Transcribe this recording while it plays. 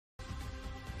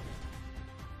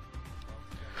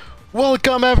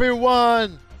Welcome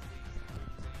everyone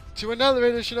to another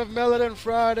edition of Melon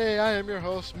Friday. I am your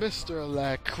host, Mr.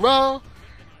 Lacroix,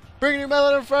 bringing you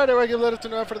Melon Friday where I give little to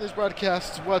no effort in these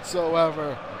broadcasts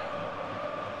whatsoever.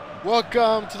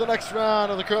 Welcome to the next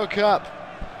round of the Crow Cup.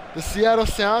 The Seattle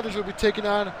Sounders will be taking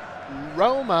on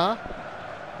Roma.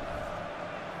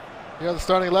 Here are the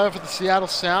starting 11 for the Seattle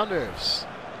Sounders.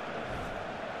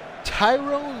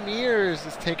 Tyrone Mears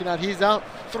is taken out. He's out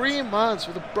 3 months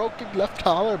with a broken left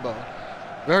collarbone.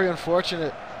 Very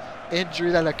unfortunate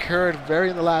injury that occurred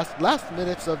in the last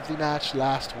minutes of the match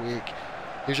last week.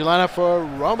 Here's your lineup for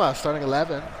Roma, starting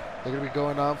 11. They're going to be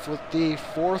going off with the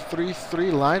 4-3-3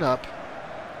 lineup.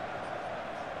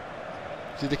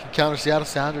 See if they can counter Seattle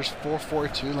Sounders'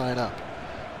 4-4-2 lineup.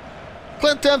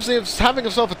 Clint Dempsey is having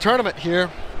himself a tournament here.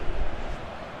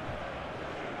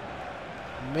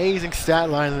 Amazing stat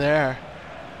line there.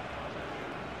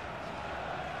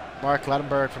 Mark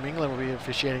Lattenberg from England will be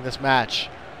officiating this match.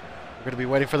 We're going to be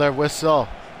waiting for their whistle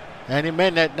any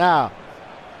minute now.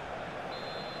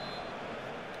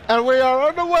 And we are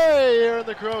underway here in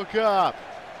the Crow Cup.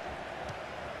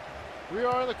 We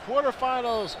are in the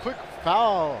quarterfinals. Quick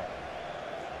foul.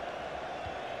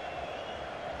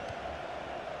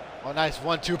 Oh, nice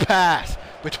 1-2 pass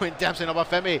between Dempsey and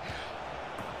Obafemi.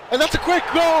 And that's a quick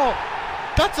goal.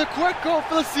 That's a quick goal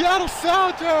for the Seattle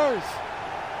Sounders.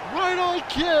 Right on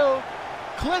cue.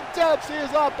 Clint Dempsey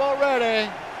is up already.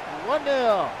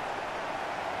 1-0.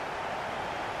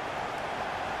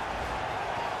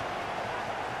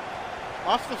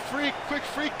 Off the quick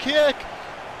free kick.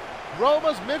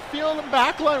 Roma's midfield and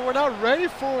backline were not ready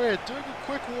for it. Doing a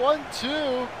quick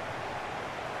 1-2.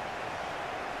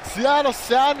 Seattle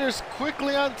Sounders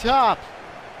quickly on top.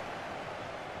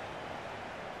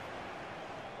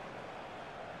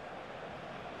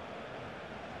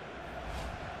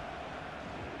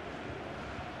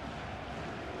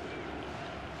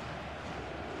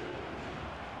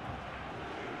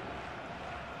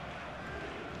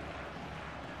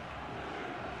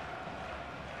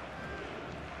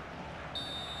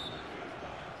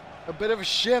 A bit of a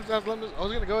shift. I was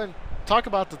going to go and talk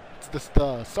about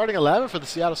the starting 11 for the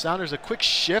Seattle Sounders. A quick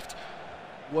shift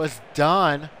was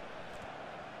done.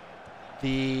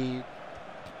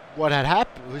 What had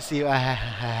happened? Let's see what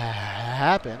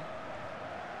happened.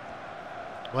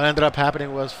 What ended up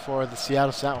happening was for the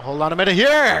Seattle Sounders. Hold on a minute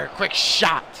here. Quick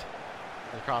shot.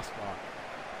 The crossbar.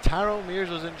 Tyrone Mears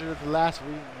was injured the last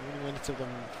week. We went into the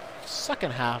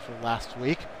second half of last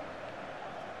week.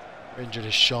 Injured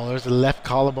his shoulders, the left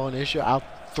collarbone issue, out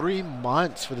 3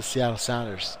 months for the Seattle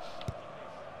Sounders.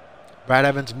 Brad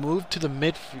Evans moved to the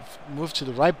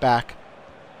right back.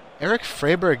 Eric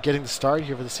Freyberg getting the start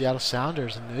here for the Seattle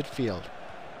Sounders in the midfield.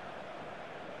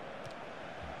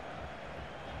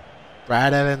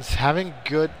 Brad Evans having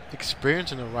good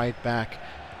experience in the right back.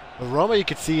 But Roma, you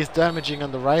can see, is damaging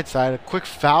on the right side. A quick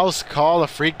fouls call, a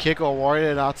free kick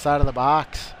awarded outside of the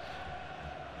box.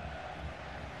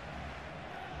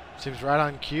 Seems right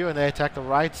on cue, and they attack the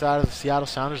right side of the Seattle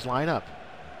Sounders lineup.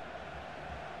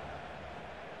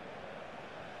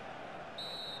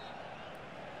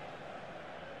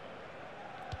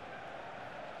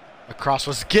 A cross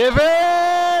was given!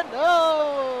 Oh!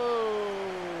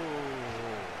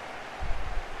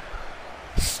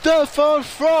 Stefan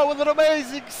Front with an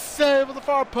amazing save on the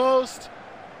far post.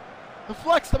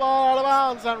 Deflects the ball out of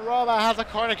bounds, and Roma has a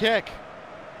corner kick.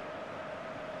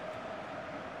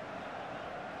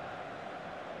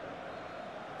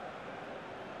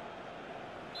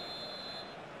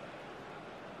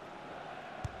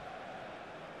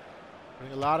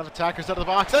 A lot of attackers out of the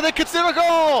box, and they concede a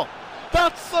goal!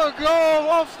 That's a goal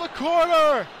off the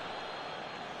corner!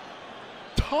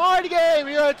 Tie game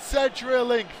here at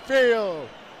CenturyLink Field.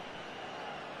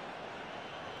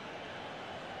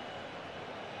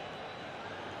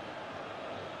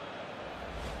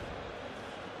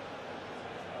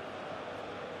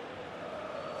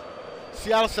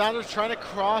 Seattle Sounders trying to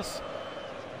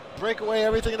break away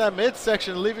everything in that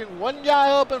midsection, leaving one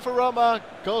guy open for Roma.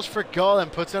 Goes for goal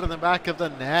and puts it in the back of the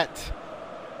net.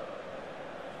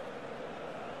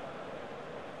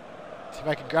 See if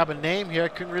I can grab a name here. I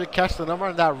couldn't really catch the number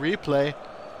on that replay.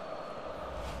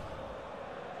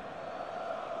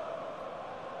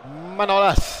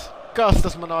 Manolas.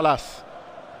 Costas Manolas.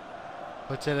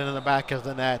 Puts it in the back of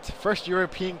the net. First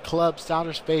European club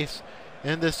Sounders face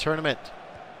in this tournament.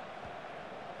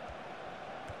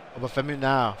 Obafemi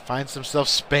now finds himself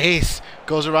space,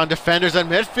 goes around defenders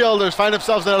and midfielders, find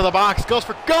themselves out of the box, goes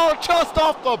for goal just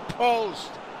off the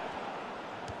post.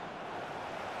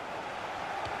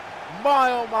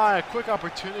 My oh my, a quick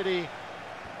opportunity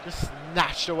just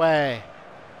snatched away.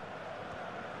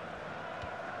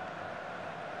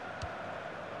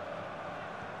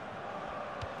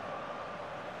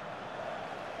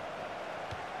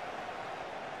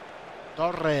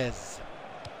 Torres.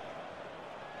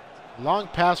 Long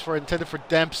pass intended for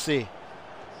Dempsey.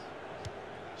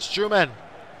 Struman.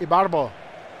 Ibarbo.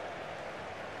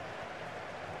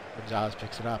 Gonzalez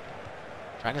picks it up.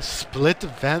 Trying to split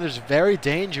defenders. Very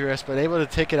dangerous, but able to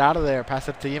take it out of there. Pass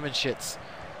it to Ivanschitz.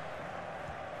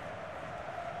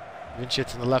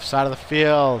 Ivanschitz on the left side of the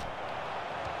field.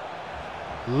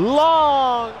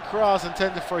 Long cross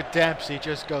intended for Dempsey.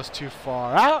 Just goes too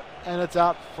far out, and it's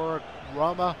out for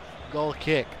Roma. Goal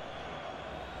kick.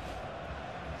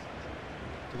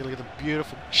 Take a look at the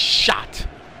beautiful shot.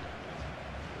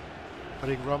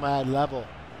 Putting Roma at level.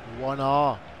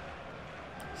 1-1.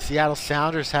 Seattle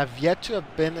Sounders have yet to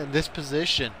have been in this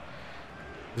position.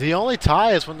 The only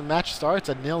tie is when the match starts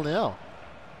at 0-0.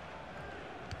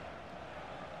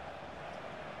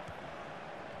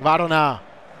 Varona.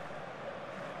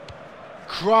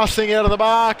 Crossing out of the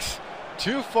box.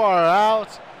 Too far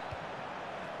out.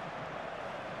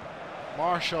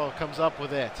 Marshall comes up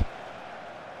with it.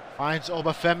 Finds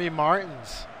Obafemi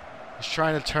Martins. He's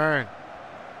trying to turn.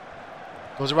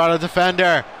 Goes around a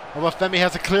defender. Obafemi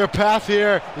has a clear path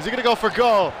here. Is he going to go for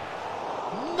goal?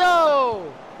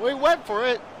 No! Well, he went for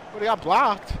it, but he got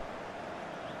blocked.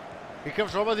 Here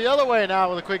comes Roma the other way now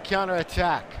with a quick counter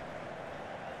attack.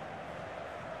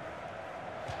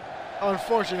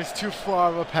 Unfortunately, it's too far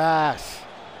of a pass.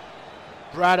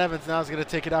 Brad Evans now is going to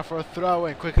take it out for a throw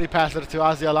and quickly pass it to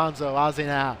Ozzy Alonso. Ozzy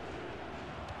now.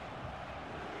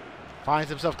 Finds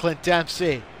himself Clint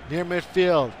Dempsey near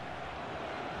midfield.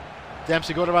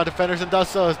 Dempsey going around defenders and does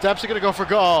so. Is Dempsey going to go for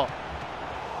goal?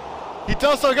 He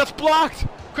does so. He gets blocked.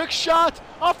 Quick shot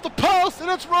off the post,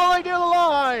 and it's rolling near the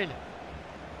line.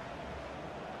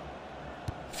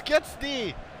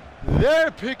 Sketsny there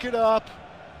to pick it up.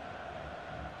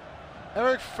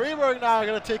 Eric Freeberg now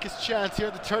going to take his chance here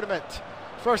in the tournament.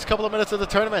 First couple of minutes of the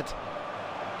tournament.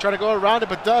 Trying to go around it,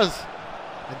 but does.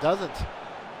 And doesn't.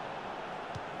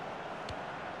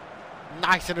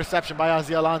 Nice interception by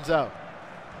Ozzy Alonso.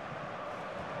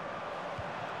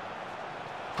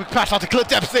 Quick pass out to Clint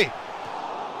Dempsey.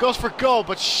 Goes for goal,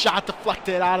 but shot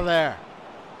deflected out of there.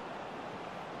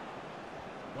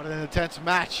 What an intense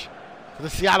match for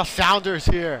the Seattle Sounders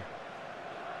here.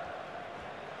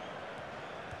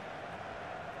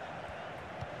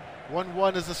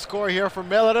 One is the score here for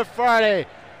Mail It Friday,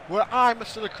 where I,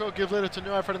 Mr. the Crow, give little to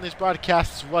no effort in these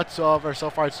broadcasts whatsoever. So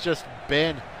far, it's just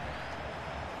been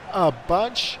a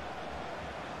bunch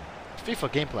of FIFA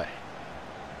gameplay.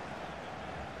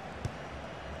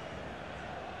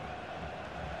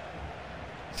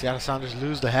 Seattle Sounders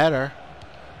lose the header.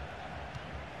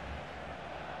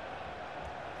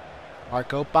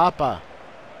 Marco Papa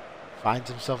finds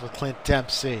himself with Clint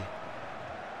Dempsey.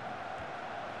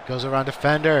 Goes around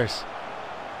defenders.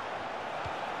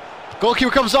 Goalkeeper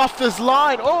comes off this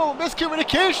line. Oh,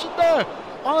 miscommunication there.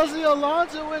 Ozzy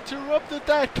Alonso interrupted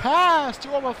that pass to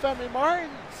Obafemi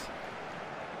Martins.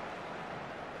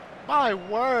 My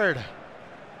word.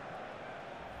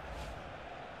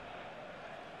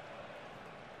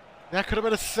 That could have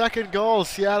been a second goal.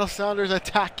 Seattle Sounders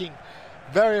attacking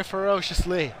very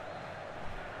ferociously.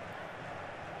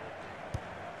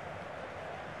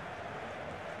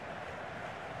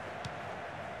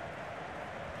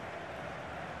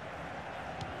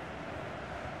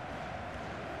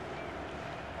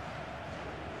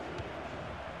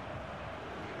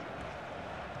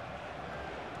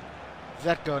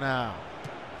 Zetko now.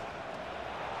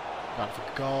 Gone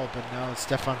for goal, but no,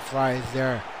 Stefan Fry is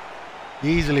there.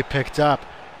 Easily picked up.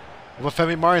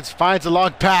 Obafemi Martins finds a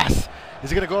long pass. Is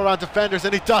he going to go around defenders?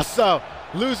 And he does so.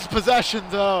 Loses possession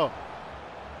though.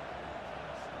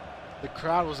 The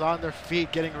crowd was on their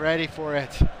feet getting ready for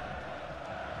it.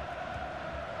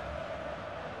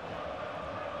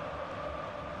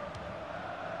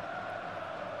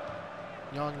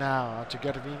 Young now out to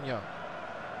Gervinho.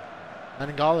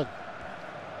 Nangolan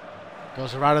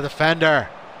goes around a defender.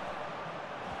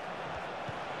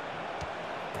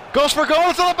 Goes for goal,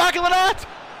 it's on the back of the net!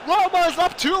 Roma is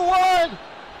up 2-1!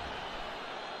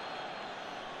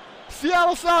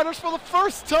 Seattle Sounders for the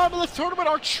first time in this tournament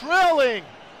are trailing!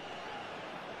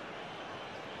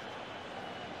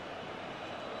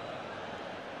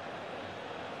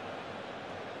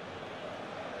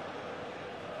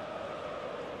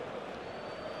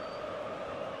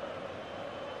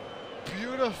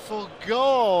 Beautiful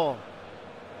goal!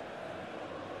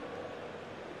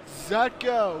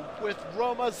 Zetko with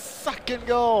Roma's second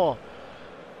goal.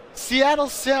 Seattle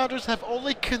Sounders have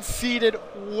only conceded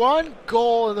one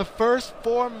goal in the first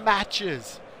 4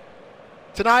 matches.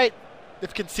 Tonight,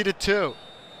 they've conceded 2.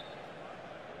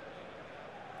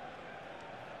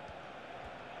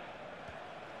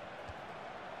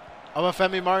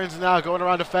 Obafemi Martins now going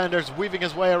around defenders, weaving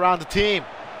his way around the team.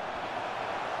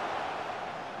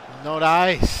 No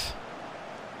dice.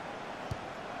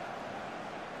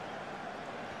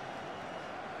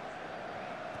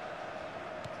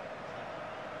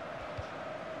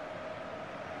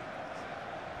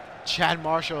 Chad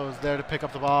Marshall is there to pick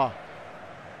up the ball.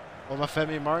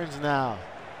 Obafemi Martins now.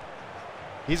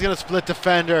 He's going to split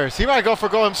defenders. He might go for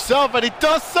goal himself, and he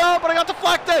does so, but he got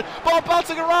deflected. Ball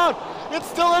bouncing around. It's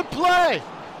still in play.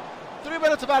 3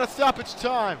 minutes of out of stoppage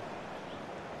time.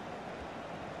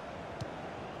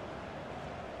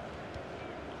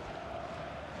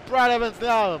 Brad Evans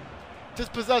now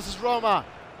dispossesses Roma.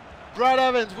 Brad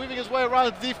Evans weaving his way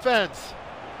around the defense.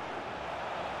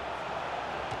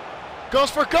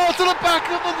 Goes for goal to the back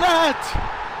of the net.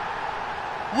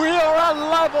 We are at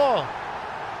level.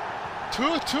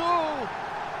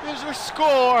 2-2 is your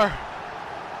score.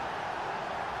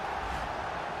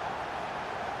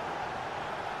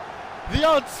 The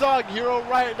unsung hero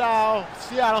right now,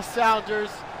 Seattle Sounders,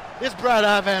 is Brad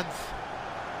Evans.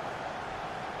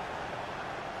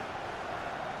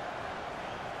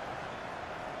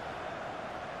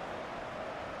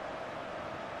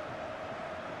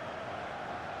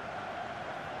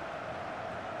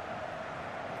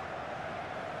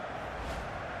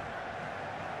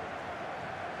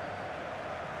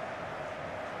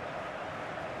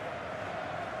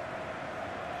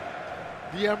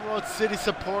 The Emerald City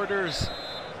supporters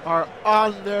are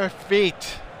on their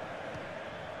feet.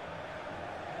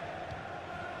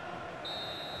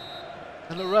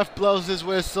 And the ref blows his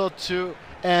whistle to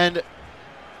end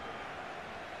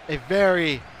a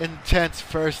very intense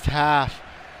first half.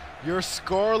 Your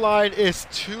scoreline is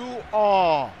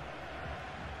 2-2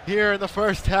 here in the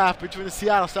first half between the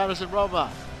Seattle Sounders and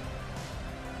Roma.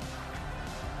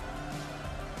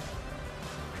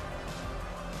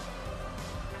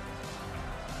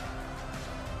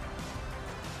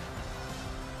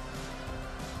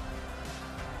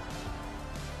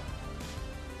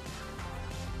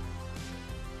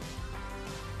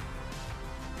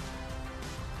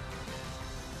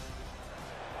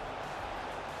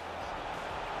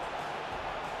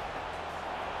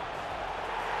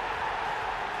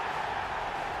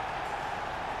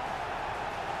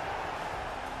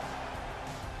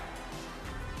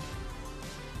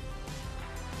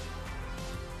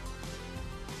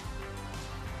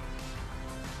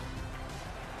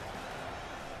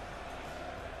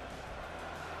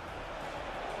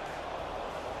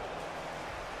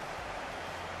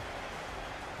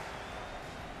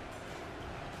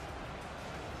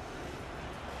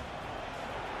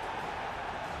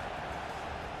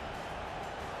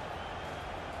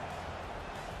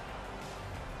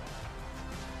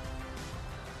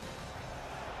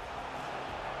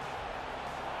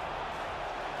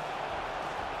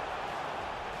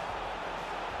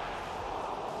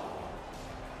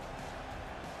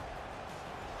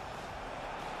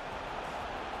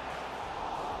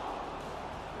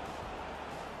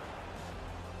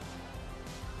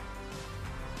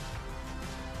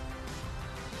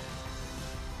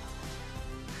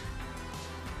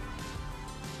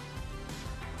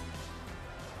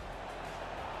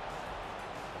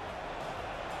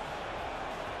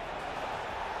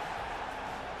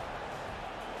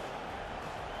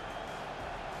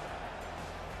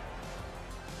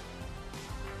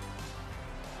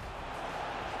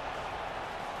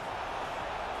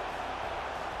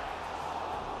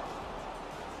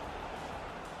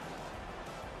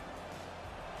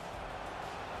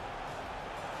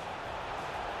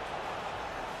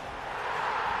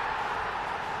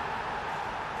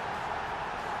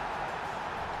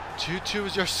 Two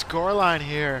is your scoreline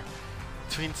here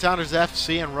between Sounders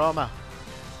FC and Roma.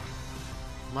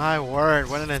 My word,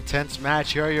 what an intense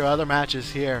match. Here are your other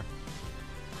matches here.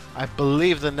 I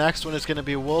believe the next one is going to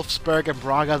be Wolfsburg and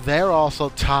Braga. They're also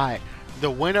tied. The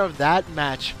winner of that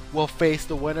match will face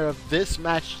the winner of this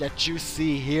match that you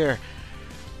see here.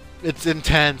 It's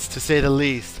intense, to say the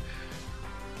least.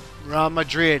 Real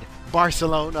Madrid,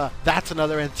 Barcelona, that's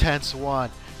another intense one.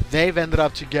 They've ended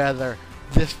up together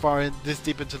this far, this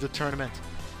deep into the tournament.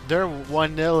 They're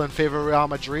 1-0 in favor of Real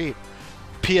Madrid.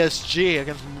 PSG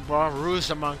against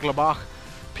Borussia Mönchengladbach.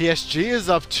 PSG is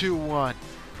up 2-1.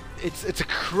 It's a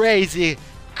crazy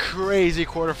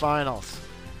quarterfinals.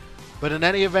 But in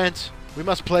any event, we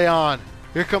must play on.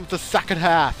 Here comes the second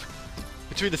half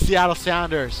between the Seattle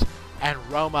Sounders and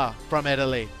Roma from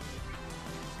Italy.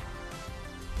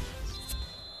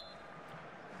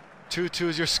 2-2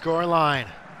 is your scoreline.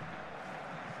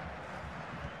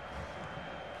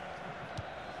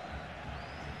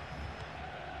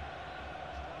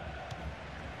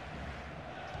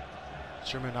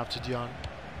 Sherman up to Dion.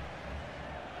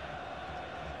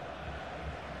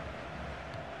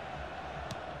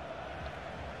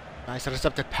 Nice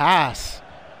intercepted pass.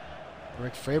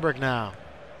 Rick Freiberg now.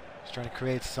 He's trying to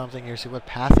create something here, see what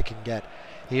path he can get.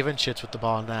 Even Shits with the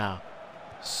ball now.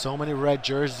 So many red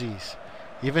jerseys.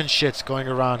 Even Shits going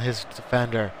around his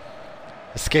defender.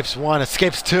 Escapes one,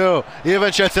 escapes two. Even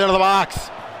Shits into the box.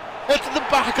 It's in the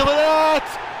back of the net.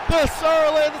 This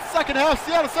early in the second half.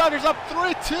 Seattle Sounders up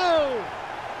 3-2.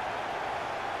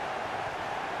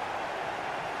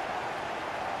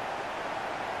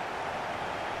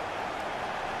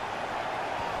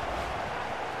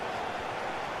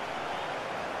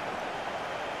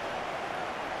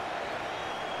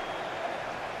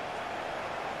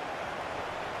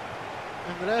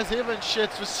 And as Even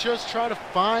Shits was just trying to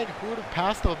find who to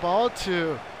pass the ball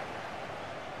to.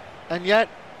 And yet,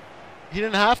 he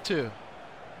didn't have to.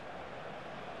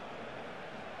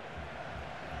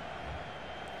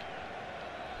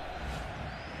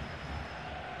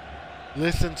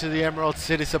 Listen to the Emerald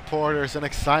City supporters and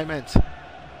excitement.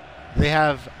 They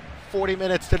have 40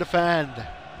 minutes to defend.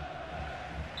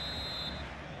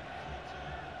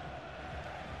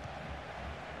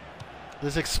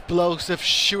 This explosive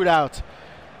shootout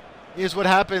is what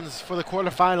happens for the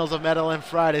quarterfinals of Medal and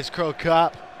Friday's Crow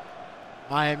Cup.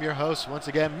 I am your host once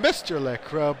again, Mr.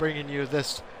 LeCrow, bringing you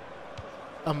this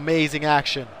amazing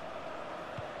action.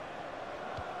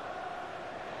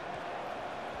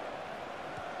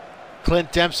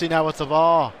 Clint Dempsey now with the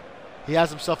ball. He has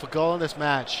himself a goal in this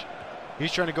match.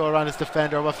 He's trying to go around his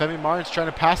defender, while Femi Martin's trying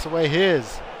to pass away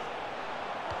his.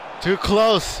 Too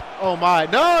close. Oh my.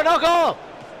 No, no goal.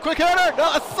 Quick header. No,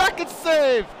 a second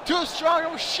save. Too strong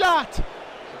of a shot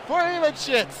for Even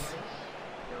Shits.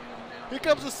 Here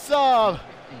comes a sub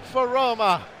for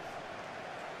Roma.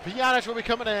 Pjanic will be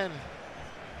coming in.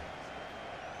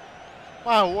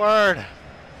 My word.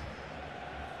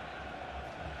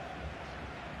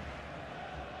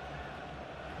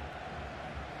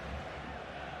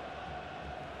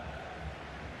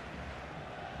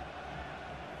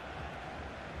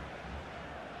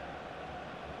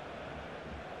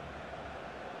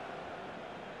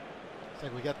 Looks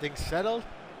like we got things settled.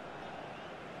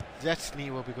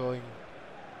 Zetsny will be going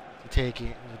to take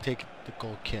the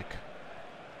goal kick.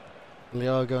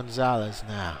 Leo Gonzalez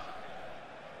now.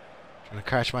 Trying to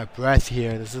catch my breath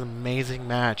here. This is an amazing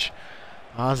match.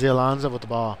 Ozzy Alonso with the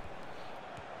ball.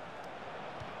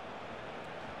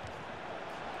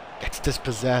 Gets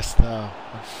dispossessed though,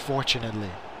 unfortunately.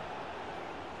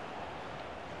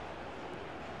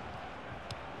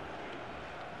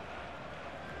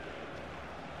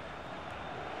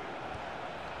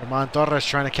 Roman Torres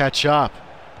trying to catch up.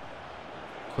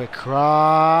 Quick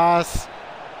cross.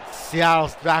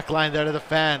 Seattle's back line there to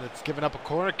defend. It's given up a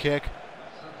corner kick.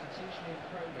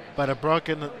 But a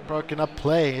broken up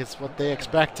play is what they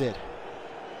expected.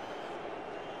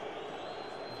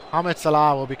 Mohamed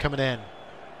Salah will be coming in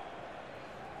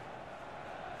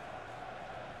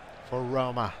for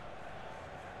Roma.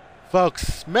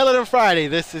 Folks, Millen Friday,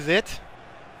 this is it.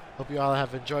 Hope you all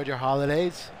have enjoyed your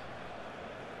holidays.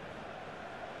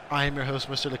 I am your host,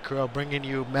 Mr. LeCrow, bringing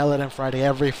you Melon Friday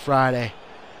every Friday.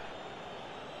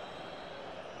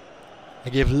 I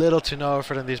give little to no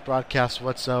effort in these broadcasts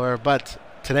whatsoever, but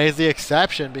today's the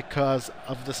exception because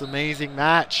of this amazing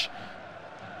match.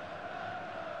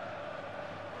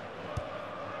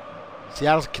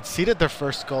 Seattle conceded their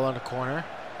first goal on the corner.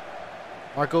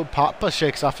 Marco Papa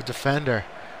shakes off a defender.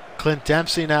 Clint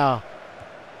Dempsey now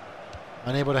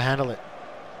unable to handle it.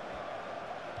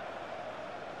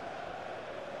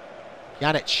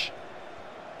 Pjanic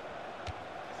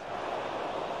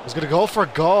was going to go for a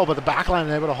goal, but the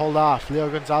backline able to hold off. Leo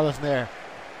Gonzalez there.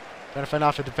 Trying to fend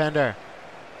off the defender.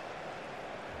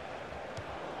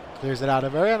 Clears it out. A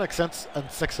very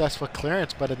unsuccessful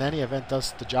clearance, but in any event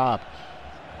does the job.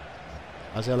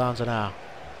 Ozzy Alonso now.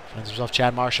 Finds himself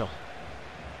Chad Marshall.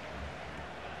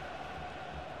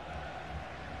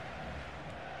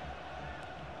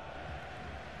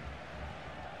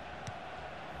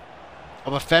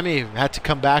 Obafemi had to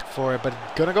come back for it, but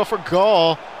gonna go for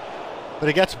goal. But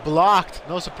it gets blocked.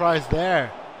 No surprise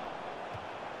there.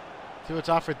 See what's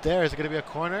offered there. Is it gonna be a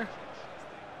corner?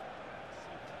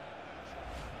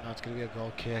 No, it's gonna be a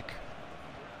goal kick.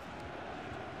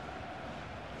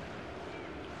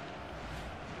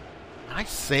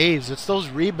 Nice saves. It's those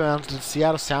rebounds that the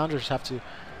Seattle Sounders have to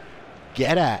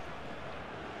get at.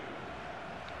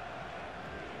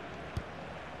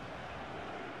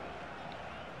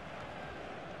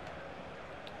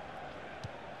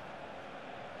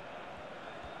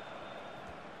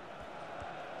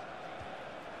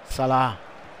 Salah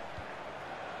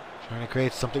trying to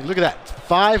create something. Look at that.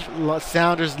 5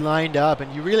 Sounders lined up,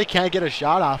 and you really can't get a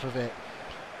shot off of it.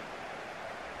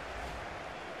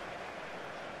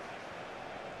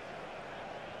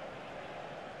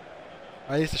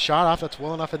 at least a shot off that's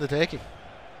well enough in the taking.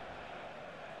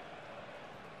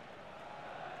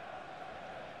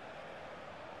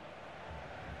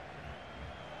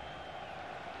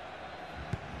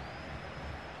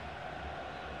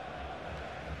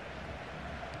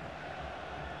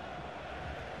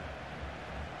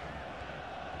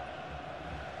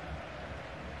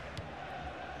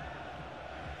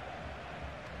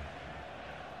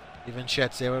 Even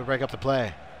Chet's able to break up the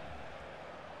play.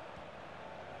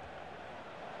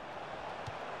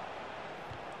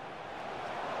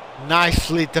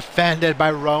 Nicely defended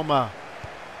by Roma.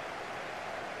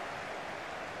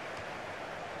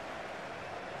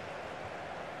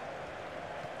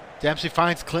 Dempsey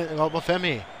finds Clinton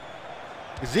Obafemi.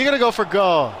 Is he going to go for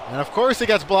goal? And of course he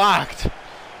gets blocked.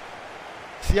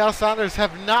 Seattle Sounders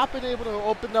have not been able to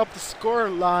open up the score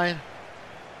line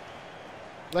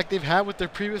like they've had with their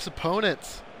previous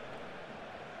opponents.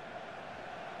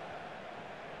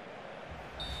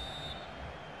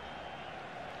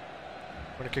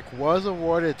 Corner kick was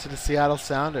awarded to the Seattle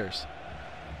Sounders.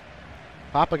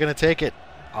 Papa gonna take it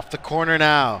off the corner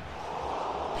now.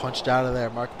 Punched out of there.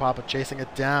 Mark Papa chasing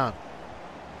it down.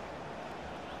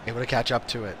 Able to catch up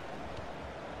to it.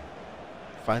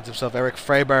 Finds himself Eric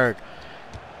Freiberg.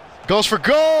 Goes for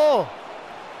goal!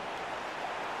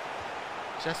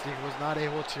 Chesney was not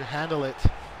able to handle it.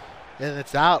 And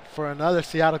it's out for another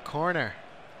Seattle corner.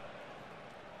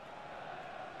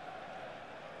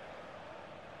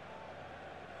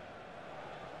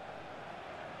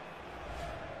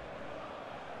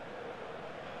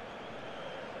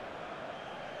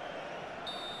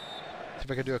 See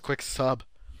if I can do a quick sub.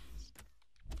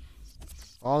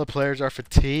 All the players are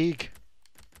fatigued.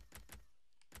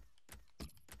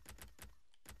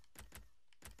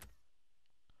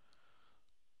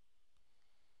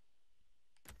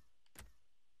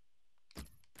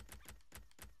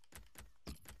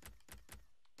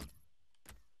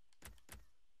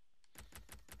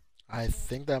 I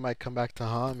think that might come back to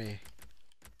haunt me.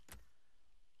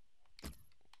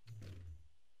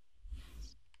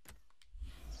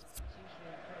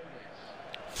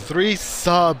 Three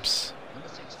subs.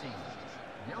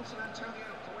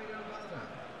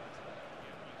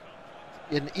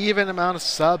 An even amount of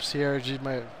subs here, as you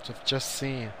might have just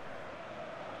seen.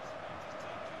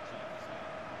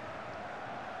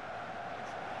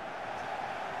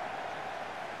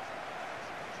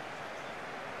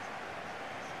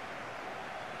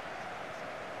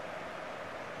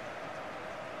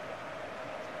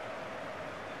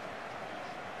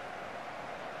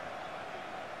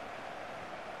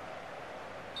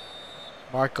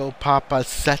 Marco Papa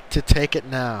set to take it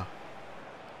now.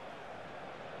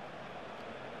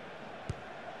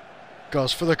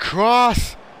 Goes for the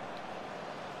cross.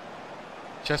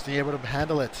 Chesney able to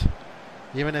handle it,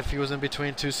 even if he was in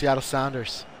between two Seattle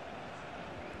Sounders.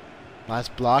 Nice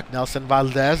block. Nelson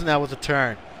Valdez now with a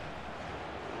turn.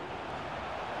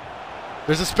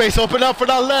 There's a space open up for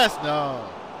Valdez. No.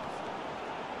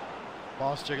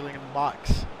 Ball's jiggling in the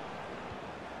box.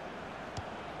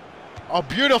 Oh,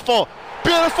 beautiful.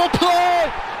 Beautiful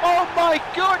play! Oh my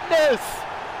goodness!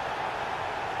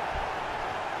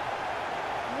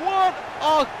 What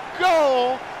a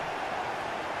goal!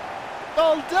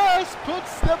 Valdez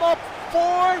puts them up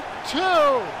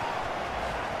 4-2.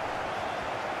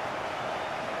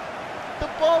 The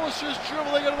ball was just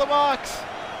dribbling into the box.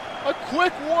 A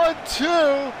quick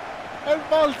 1-2, and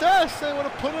Valdez able to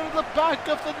put it in the back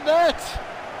of the net,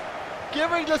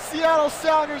 giving the Seattle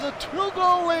Sounders a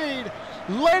 2-goal lead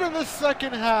late in the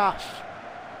second half.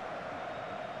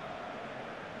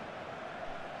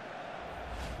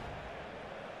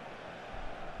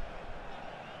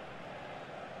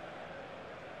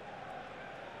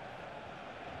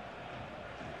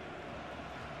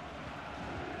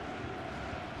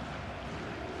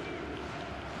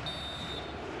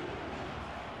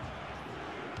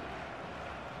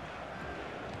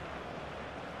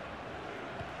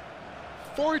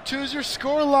 Four 2's your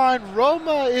scoreline.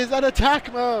 Roma is at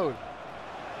attack mode.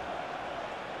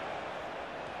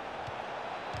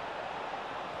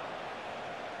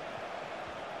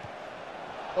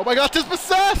 Oh my God,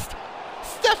 dispossessed!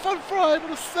 Stefan Fry able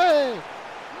to save.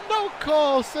 No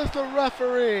call, says the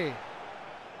referee.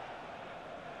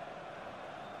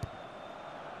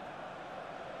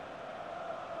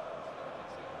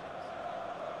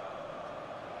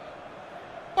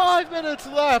 Five minutes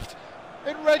left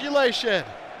in regulation,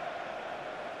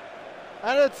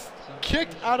 and it's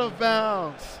kicked out of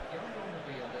bounds.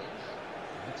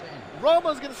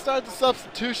 Roma's going to start the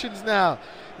substitutions now.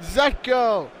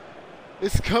 Zetko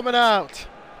is coming out.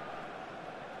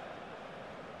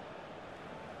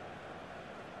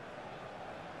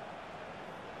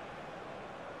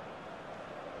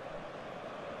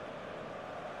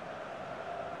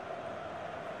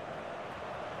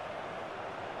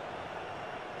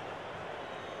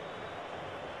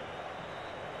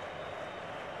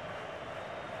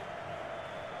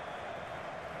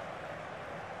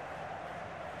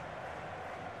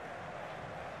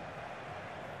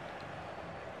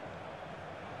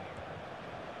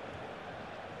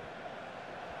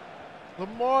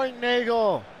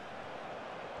 Nagel.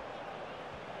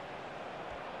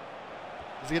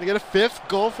 Is he going to get a fifth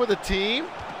goal for the team?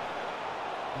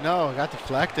 No, got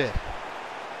deflected.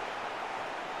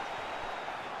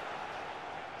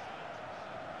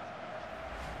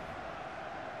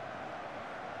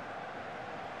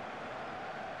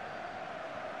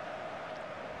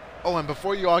 Oh, and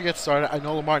before you all get started, I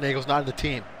know Lamar Nagel's not in the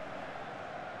team.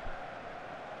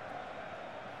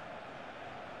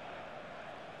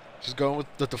 Just going with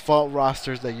the default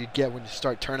rosters that you get when you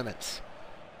start tournaments.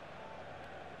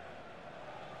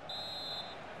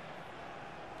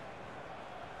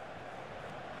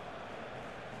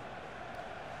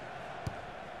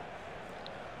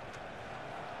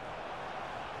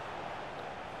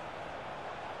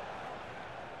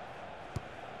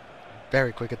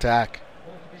 Very quick attack.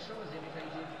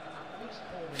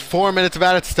 4 minutes of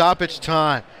added stoppage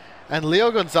time. And Leo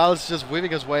Gonzalez is just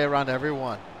weaving his way around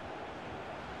everyone.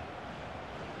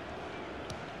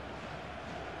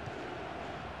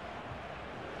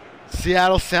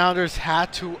 Seattle Sounders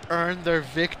had to earn their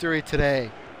victory today.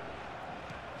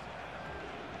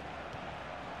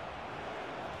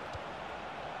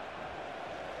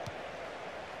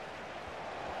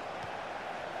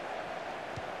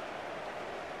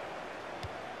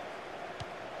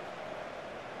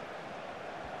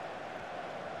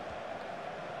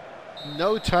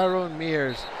 No Tyrone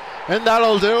Mears. And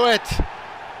that'll do it.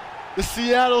 The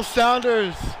Seattle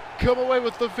Sounders come away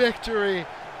with the victory.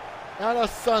 And a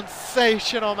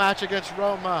sensational match against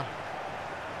Roma.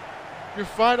 Your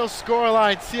final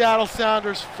scoreline, Seattle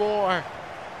Sounders 4,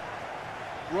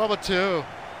 Roma 2.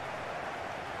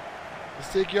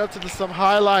 Let's take you up to some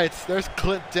highlights. There's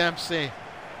Clint Dempsey.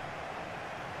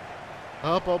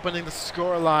 Up opening the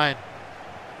scoreline.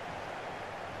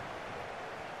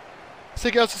 Let's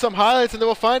take you out to some highlights and then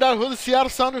we'll find out who the Seattle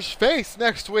Sounders face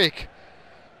next week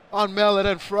on Melon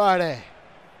and Friday.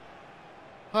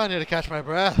 I need to catch my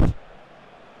breath.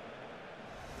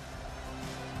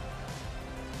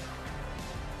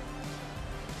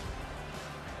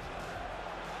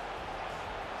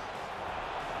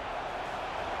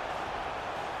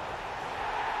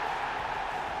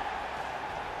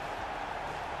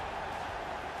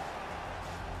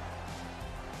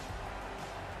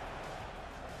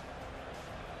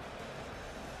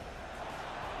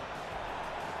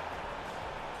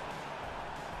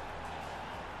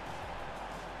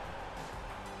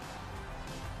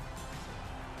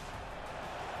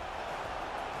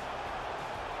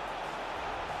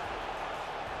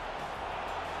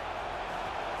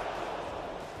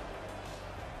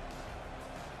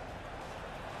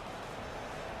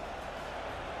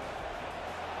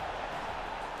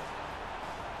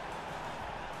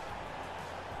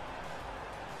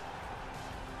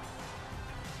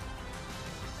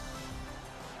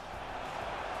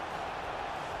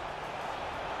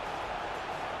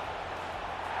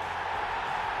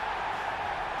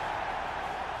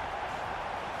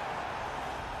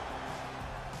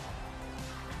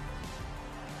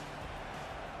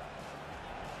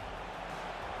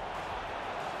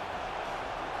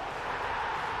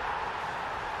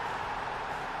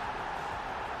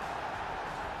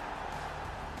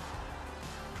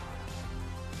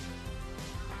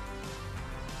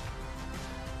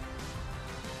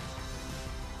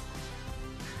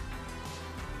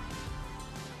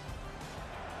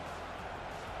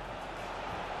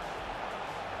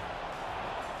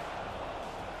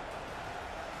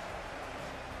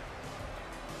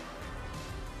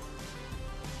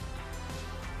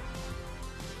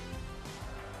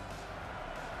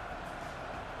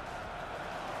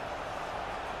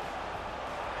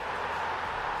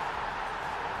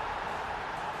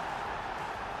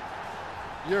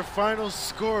 Your final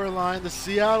scoreline, the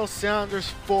Seattle Sounders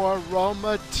 4,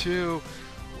 Roma 2.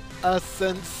 A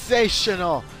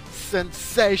sensational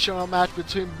match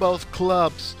between both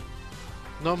clubs.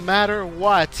 No matter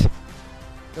what,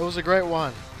 it was a great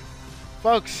one.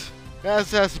 Folks,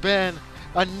 this has been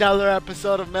another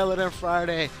episode of Melon and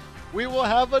Friday. We will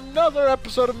have another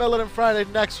episode of Melon and Friday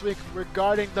next week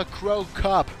regarding the Crow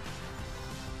Cup.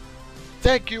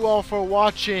 Thank you all for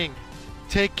watching.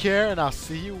 Take care, and I'll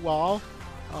see you all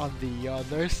on the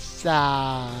other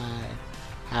side.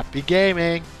 Happy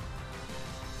gaming.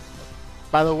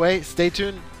 By the way, stay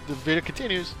tuned. The video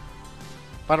continues.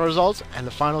 Final results and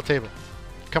the final table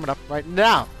coming up right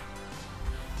now.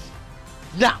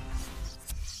 Now,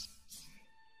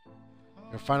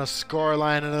 your final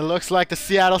scoreline, and it looks like the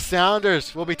Seattle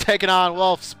Sounders will be taking on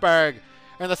Wolfsburg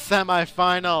in the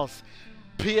semifinals.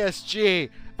 PSG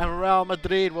and Real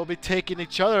Madrid will be taking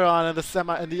each other on in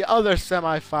the other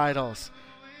semifinals.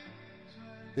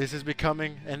 This is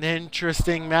becoming an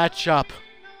interesting matchup.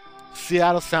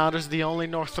 Seattle Sounders, the only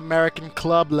North American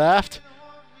club left.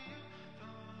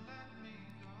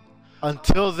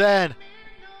 Until then,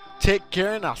 take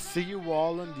care and I'll see you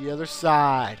all on the other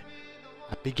side.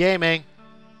 Happy gaming.